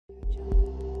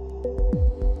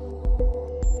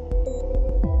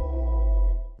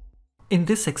In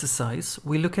this exercise,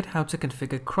 we look at how to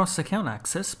configure cross-account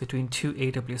access between two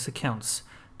AWS accounts.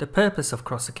 The purpose of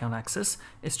cross-account access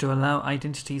is to allow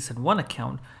identities in one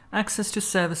account access to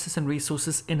services and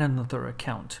resources in another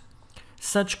account.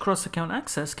 Such cross-account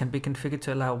access can be configured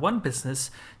to allow one business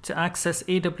to access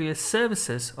AWS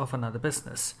services of another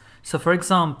business. So for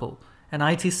example, an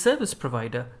IT service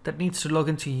provider that needs to log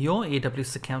into your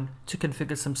AWS account to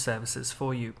configure some services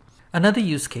for you. Another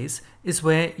use case is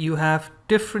where you have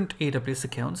different AWS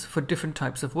accounts for different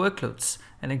types of workloads.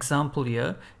 An example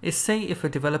here is, say, if a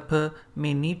developer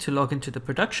may need to log into the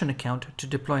production account to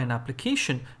deploy an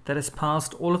application that has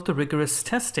passed all of the rigorous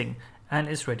testing and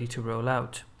is ready to roll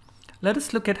out. Let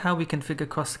us look at how we configure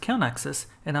cross-account access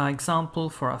in our example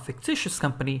for our fictitious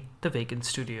company, the Vegan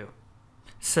Studio.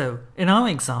 So in our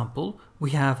example,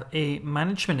 we have a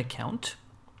management account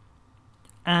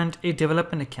and a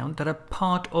development account that are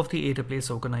part of the AWS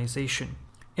organization.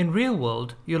 In real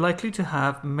world, you're likely to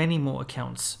have many more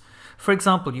accounts. For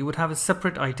example, you would have a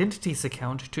separate identities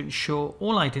account to ensure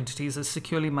all identities are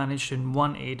securely managed in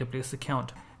one AWS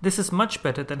account. This is much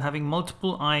better than having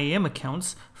multiple IAM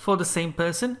accounts for the same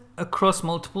person across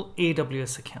multiple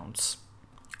AWS accounts.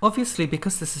 Obviously,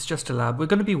 because this is just a lab, we're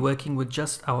going to be working with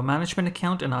just our management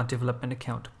account and our development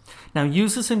account. Now,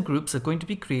 users and groups are going to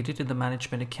be created in the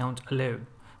management account alone.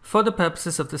 For the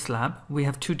purposes of this lab, we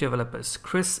have two developers,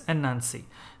 Chris and Nancy,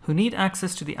 who need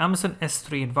access to the Amazon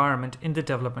S3 environment in the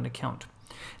development account.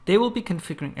 They will be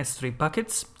configuring S3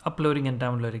 buckets, uploading and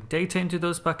downloading data into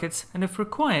those buckets, and if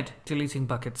required, deleting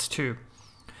buckets too.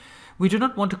 We do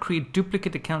not want to create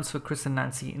duplicate accounts for Chris and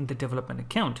Nancy in the development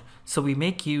account, so we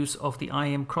make use of the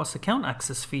IAM cross-account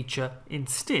access feature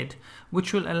instead,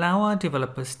 which will allow our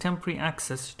developers temporary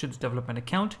access to the development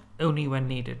account only when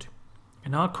needed.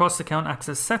 In our cross-account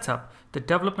access setup, the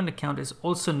development account is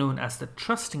also known as the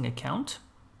trusting account,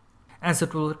 as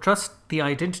it will trust the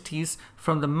identities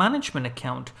from the management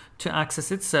account to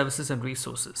access its services and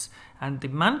resources, and the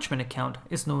management account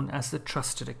is known as the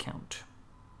trusted account.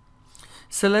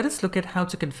 So let us look at how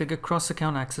to configure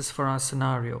cross-account access for our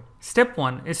scenario. Step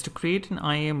 1 is to create an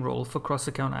IAM role for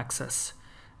cross-account access.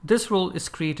 This role is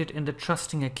created in the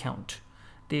trusting account,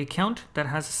 the account that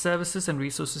has the services and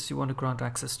resources you want to grant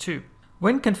access to.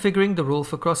 When configuring the role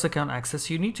for cross-account access,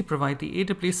 you need to provide the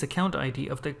AWS account ID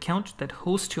of the account that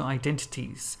hosts your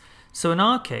identities. So in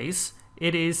our case,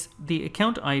 it is the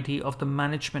account ID of the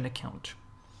management account.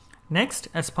 Next,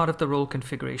 as part of the role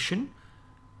configuration,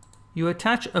 you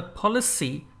attach a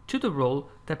policy to the role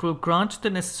that will grant the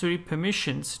necessary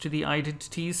permissions to the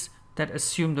identities that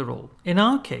assume the role. In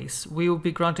our case, we will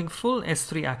be granting full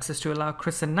S3 access to allow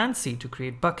Chris and Nancy to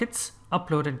create buckets,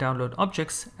 upload and download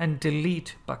objects, and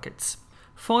delete buckets.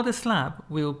 For this lab,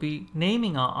 we will be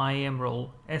naming our IAM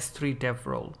role S3 Dev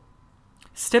Role.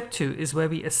 Step 2 is where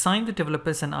we assign the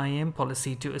developers an IAM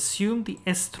policy to assume the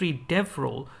S3 Dev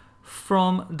role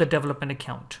from the development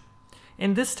account.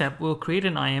 In this step, we'll create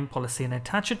an IAM policy and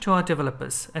attach it to our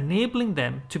developers, enabling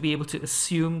them to be able to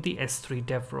assume the S3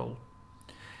 Dev role.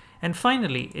 And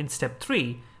finally, in step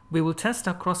 3, we will test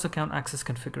our cross-account access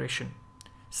configuration.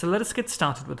 So let us get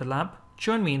started with the lab.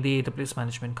 Join me in the AWS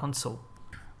Management Console.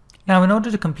 Now, in order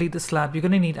to complete this lab, you're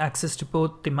going to need access to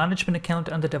both the management account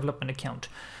and the development account.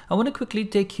 I want to quickly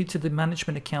take you to the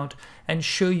management account and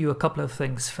show you a couple of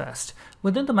things first.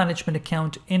 Within the management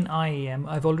account in IAM,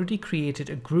 I've already created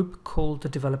a group called the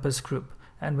developers group.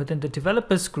 And within the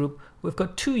developers group, we've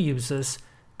got two users,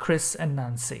 Chris and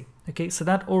Nancy. Okay, so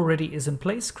that already is in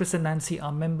place. Chris and Nancy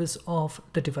are members of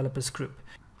the developers group.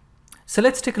 So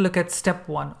let's take a look at step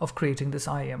 1 of creating this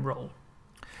IAM role.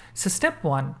 So step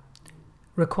 1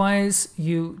 requires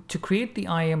you to create the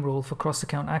IAM role for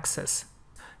cross-account access.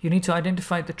 You need to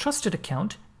identify the trusted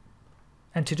account,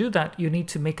 and to do that, you need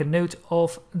to make a note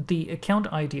of the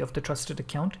account ID of the trusted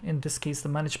account, in this case the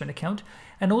management account,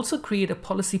 and also create a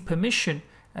policy permission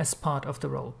as part of the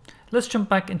role. Let's jump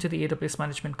back into the AWS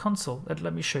Management Console and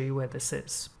let me show you where this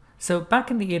is. So back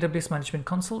in the AWS Management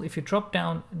Console, if you drop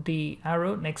down the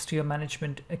arrow next to your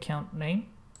management account name,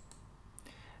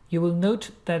 you will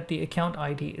note that the account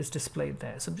ID is displayed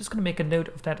there. So I'm just going to make a note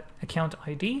of that account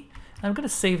ID. And I'm going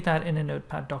to save that in a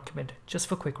notepad document just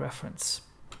for quick reference.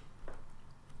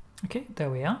 Okay, there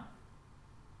we are.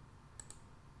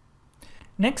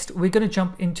 Next, we're going to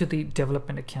jump into the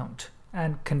development account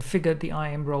and configure the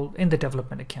IAM role in the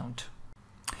development account.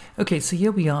 Okay, so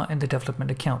here we are in the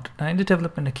development account. Now in the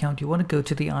development account, you want to go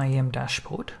to the IAM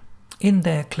dashboard. In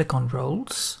there, click on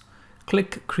roles,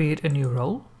 click create a new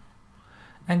role,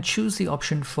 and choose the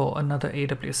option for another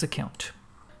AWS account.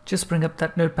 Just bring up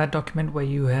that notepad document where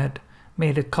you had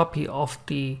made a copy of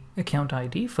the account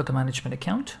ID for the management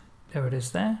account. There it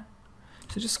is there.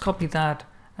 So just copy that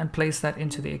and place that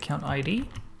into the account ID.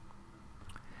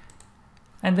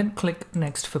 And then click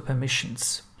Next for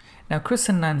permissions. Now Chris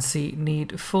and Nancy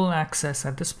need full access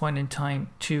at this point in time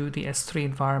to the S3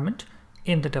 environment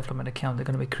in the development account. They're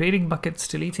going to be creating buckets,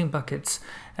 deleting buckets,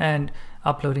 and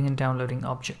uploading and downloading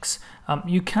objects.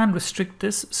 You can restrict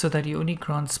this so that you only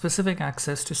grant specific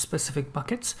access to specific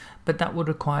buckets, but that would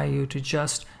require you to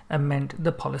just amend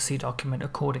the policy document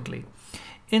accordingly.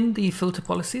 In the filter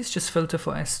policies, just filter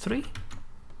for S3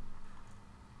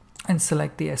 and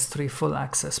select the S3 full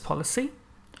access policy.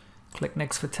 Click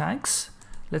Next for tags.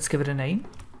 Let's give it a name.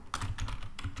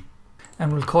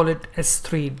 And we'll call it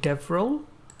S3 Dev Role.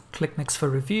 Click Next for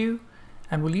review.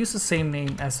 And we'll use the same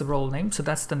name as the role name. So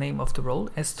that's the name of the role,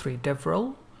 S3 Dev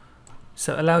Role.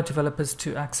 So allow developers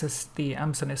to access the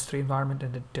Amazon S3 environment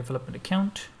in the development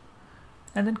account.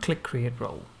 And then click Create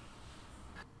Role.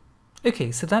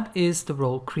 Okay, so that is the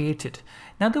role created.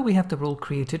 Now that we have the role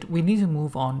created, we need to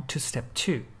move on to step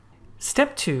 2.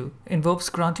 Step 2 involves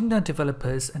granting our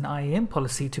developers an IAM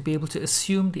policy to be able to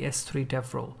assume the S3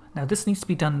 dev role. Now this needs to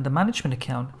be done in the management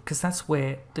account because that's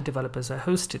where the developers are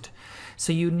hosted.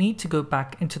 So you need to go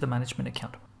back into the management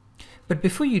account. But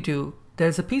before you do,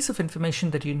 there's a piece of information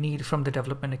that you need from the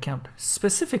development account.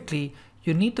 Specifically,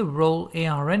 you need the role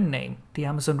ARN name, the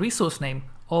Amazon resource name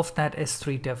of that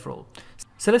S3 dev role.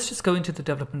 So let's just go into the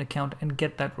development account and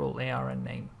get that role ARN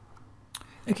name.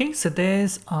 Okay, so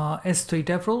there's our S3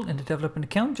 dev role in the development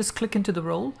account. Just click into the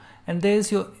role and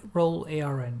there's your role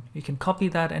ARN. You can copy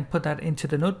that and put that into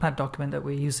the notepad document that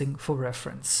we're using for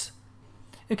reference.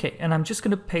 Okay, and I'm just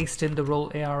going to paste in the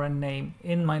role ARN name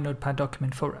in my notepad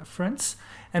document for reference.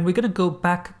 And we're going to go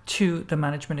back to the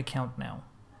management account now.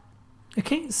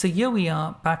 Okay, so here we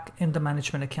are back in the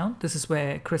management account. This is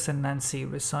where Chris and Nancy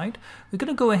reside. We're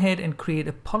going to go ahead and create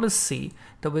a policy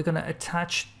that we're going to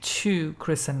attach to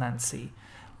Chris and Nancy,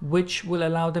 which will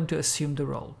allow them to assume the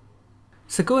role.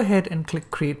 So go ahead and click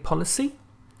Create Policy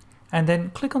and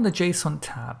then click on the JSON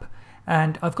tab.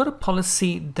 And I've got a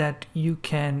policy that you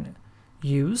can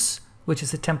use, which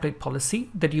is a template policy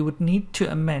that you would need to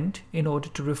amend in order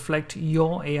to reflect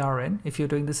your ARN if you're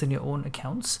doing this in your own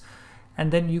accounts.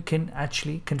 And then you can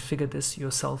actually configure this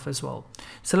yourself as well.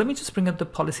 So let me just bring up the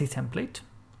policy template.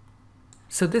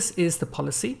 So this is the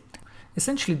policy.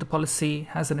 Essentially, the policy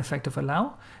has an effect of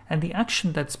allow, and the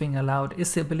action that's being allowed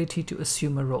is the ability to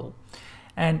assume a role.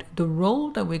 And the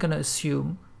role that we're going to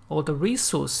assume, or the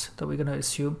resource that we're going to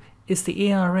assume, is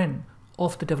the ARN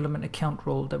of the development account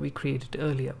role that we created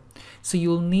earlier. So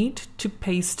you'll need to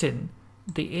paste in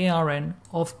the ARN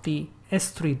of the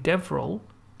S3 dev role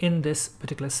in this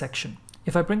particular section.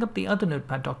 If I bring up the other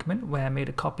notepad document where I made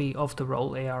a copy of the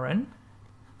role ARN,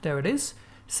 there it is.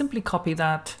 Simply copy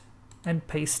that and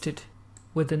paste it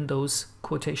within those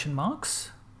quotation marks.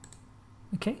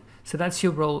 Okay, so that's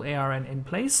your role ARN in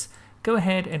place. Go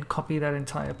ahead and copy that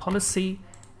entire policy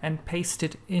and paste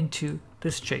it into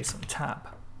this JSON tab.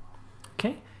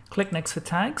 Okay, click Next for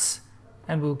tags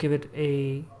and we'll give it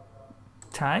a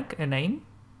tag, a name.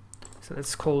 So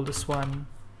let's call this one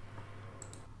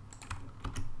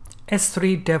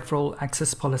S3 Dev Role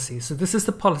Access Policy. So this is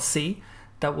the policy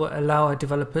that will allow our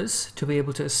developers to be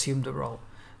able to assume the role.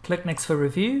 Click Next for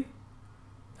review.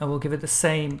 And we'll give it the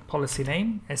same policy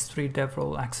name, S3 Dev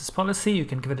Role Access Policy. You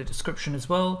can give it a description as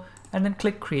well, and then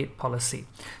click Create Policy.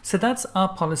 So that's our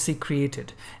policy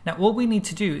created. Now, what we need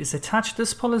to do is attach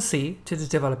this policy to the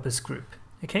developers group.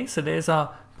 Okay, so there's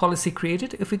our policy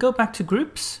created. If we go back to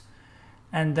groups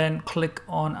and then click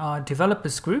on our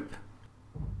developers group,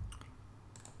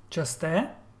 just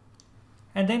there,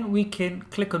 and then we can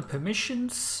click on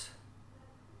permissions,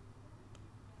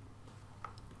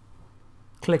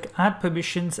 click Add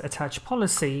Permissions, Attach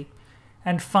Policy,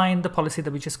 and find the policy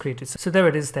that we just created. So there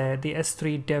it is there, the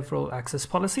S3 Dev Role Access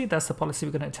Policy. That's the policy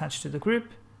we're going to attach to the group.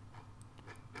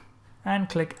 And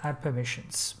click Add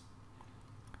Permissions.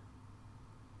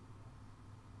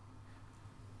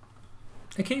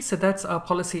 Okay, so that's our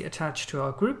policy attached to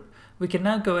our group. We can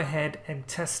now go ahead and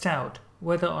test out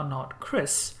whether or not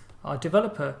Chris, our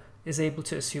developer, is able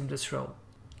to assume this role.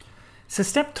 So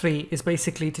step 3 is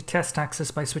basically to test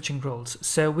access by switching roles.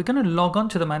 So we're going to log on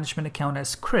to the management account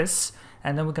as Chris,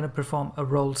 and then we're going to perform a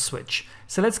role switch.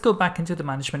 So let's go back into the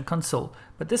management console,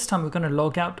 but this time we're going to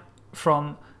log out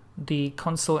from the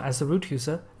console as the root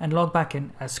user and log back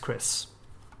in as Chris.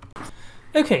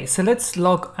 Okay, so let's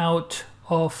log out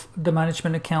of the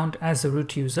management account as a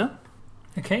root user.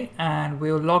 Okay, and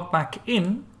we'll log back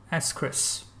in as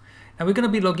Chris. Now we're going to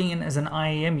be logging in as an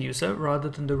IAM user rather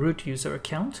than the root user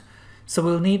account. So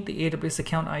we'll need the AWS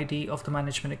account ID of the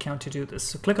management account to do this.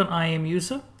 So click on IAM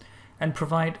user and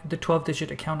provide the 12-digit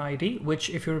account ID, which,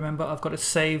 if you remember, I've got it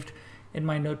saved in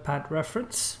my notepad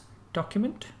reference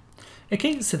document.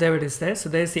 Okay, so there it is there. So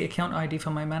there's the account ID for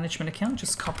my management account.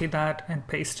 Just copy that and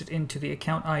paste it into the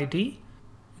account ID.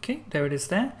 Okay, there it is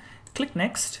there. Click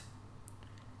next.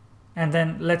 And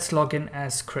then let's log in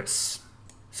as Chris.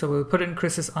 So we'll put in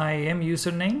Chris's IAM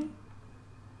username.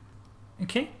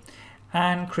 Okay,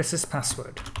 and Chris's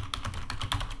password.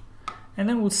 And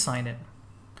then we'll sign in.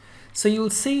 So you'll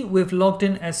see we've logged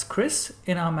in as Chris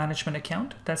in our management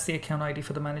account. That's the account ID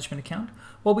for the management account.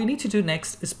 What we need to do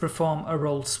next is perform a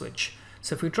role switch.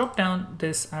 So if we drop down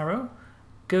this arrow,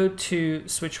 go to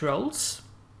switch roles.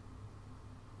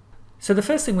 So the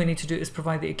first thing we need to do is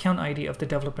provide the account ID of the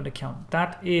development account.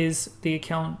 That is the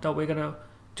account that we're going to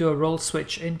do a role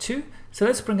switch into. So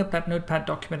let's bring up that notepad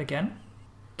document again.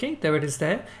 Okay, there it is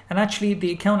there. And actually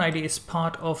the account ID is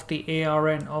part of the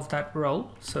ARN of that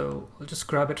role. So I'll just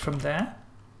grab it from there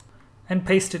and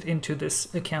paste it into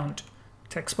this account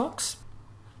text box.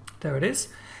 There it is.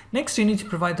 Next, you need to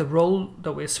provide the role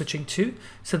that we're switching to.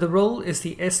 So the role is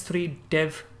the S3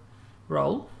 dev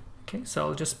role. Okay, so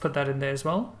I'll just put that in there as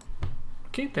well.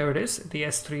 Okay, there it is, the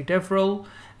S3 dev role.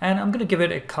 And I'm going to give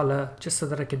it a color just so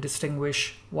that I can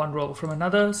distinguish one role from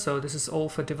another. So this is all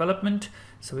for development.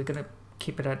 So we're going to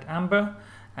keep it at amber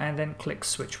and then click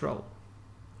switch role.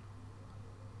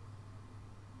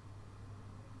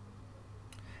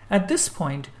 At this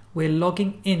point, we're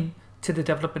logging in to the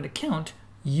development account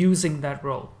using that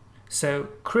role. So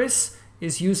Chris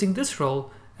is using this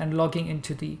role and logging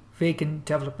into the Vagan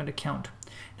development account.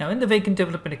 Now in the Vagan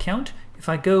development account, if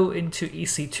I go into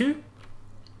EC2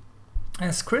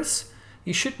 as Chris,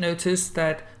 you should notice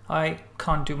that I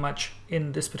can't do much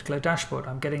in this particular dashboard.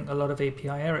 I'm getting a lot of API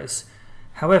errors.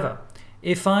 However,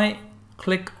 if I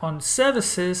click on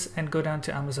services and go down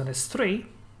to Amazon S3,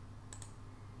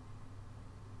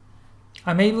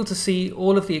 I'm able to see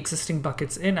all of the existing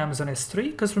buckets in Amazon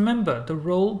S3 because remember, the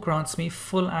role grants me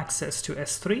full access to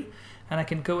S3 and I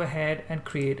can go ahead and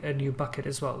create a new bucket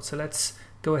as well. So let's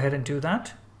go ahead and do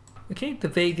that. Okay, the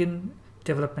Vagan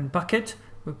development bucket,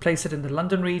 we'll place it in the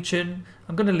London region.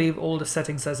 I'm going to leave all the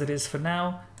settings as it is for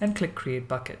now and click create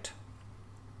bucket.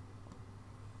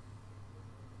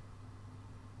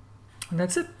 And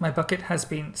that's it. My bucket has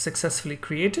been successfully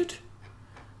created.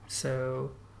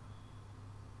 So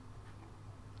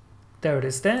there it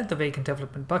is there, the Vagan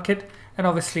development bucket. And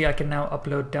obviously I can now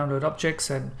upload, download objects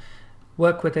and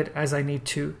work with it as I need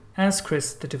to as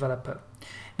Chris, the developer.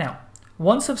 Now,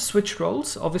 once I've switched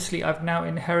roles, obviously I've now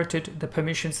inherited the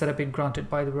permissions that have been granted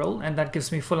by the role, and that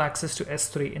gives me full access to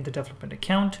S3 in the development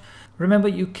account. Remember,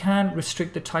 you can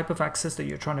restrict the type of access that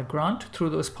you're trying to grant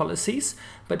through those policies,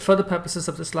 but for the purposes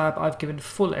of this lab, I've given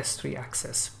full S3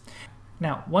 access.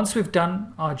 Now, once we've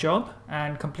done our job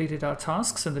and completed our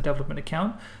tasks in the development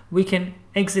account, we can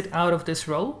exit out of this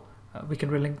role, we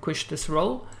can relinquish this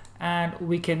role, and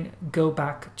we can go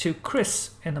back to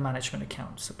Chris in the management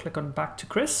account. So click on back to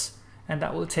Chris, and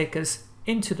that will take us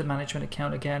into the management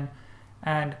account again,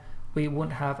 and we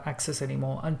won't have access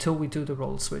anymore until we do the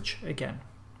role switch again.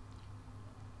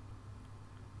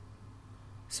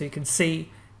 So you can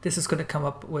see this is going to come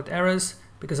up with errors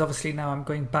because obviously now I'm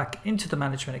going back into the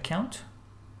management account.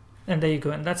 And there you go,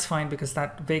 and that's fine because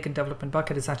that Vagan development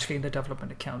bucket is actually in the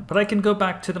development account. But I can go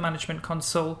back to the management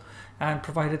console, and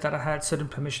provided that I had certain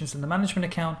permissions in the management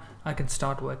account, I can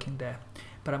start working there.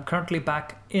 But I'm currently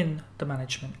back in the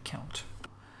management account.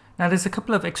 Now there's a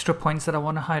couple of extra points that I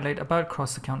want to highlight about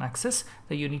cross-account access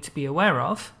that you need to be aware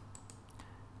of.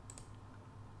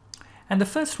 And the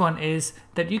first one is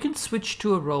that you can switch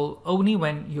to a role only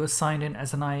when you're signed in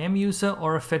as an IAM user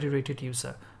or a federated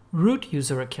user. Root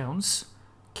user accounts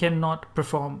cannot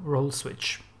perform role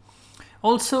switch.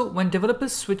 Also, when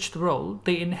developers switch the role,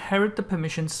 they inherit the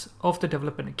permissions of the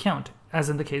development account, as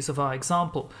in the case of our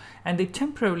example, and they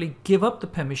temporarily give up the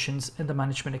permissions in the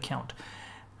management account.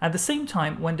 At the same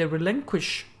time, when they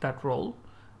relinquish that role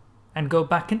and go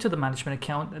back into the management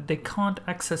account, they can't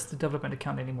access the development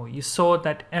account anymore. You saw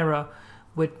that error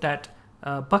with that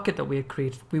bucket that we had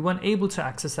created. We weren't able to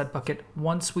access that bucket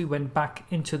once we went back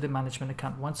into the management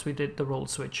account, once we did the role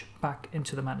switch back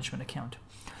into the management account.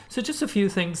 So just a few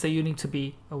things that you need to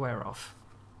be aware of.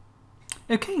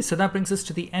 Okay, so that brings us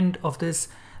to the end of this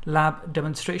lab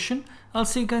demonstration. I'll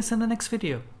see you guys in the next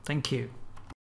video. Thank you.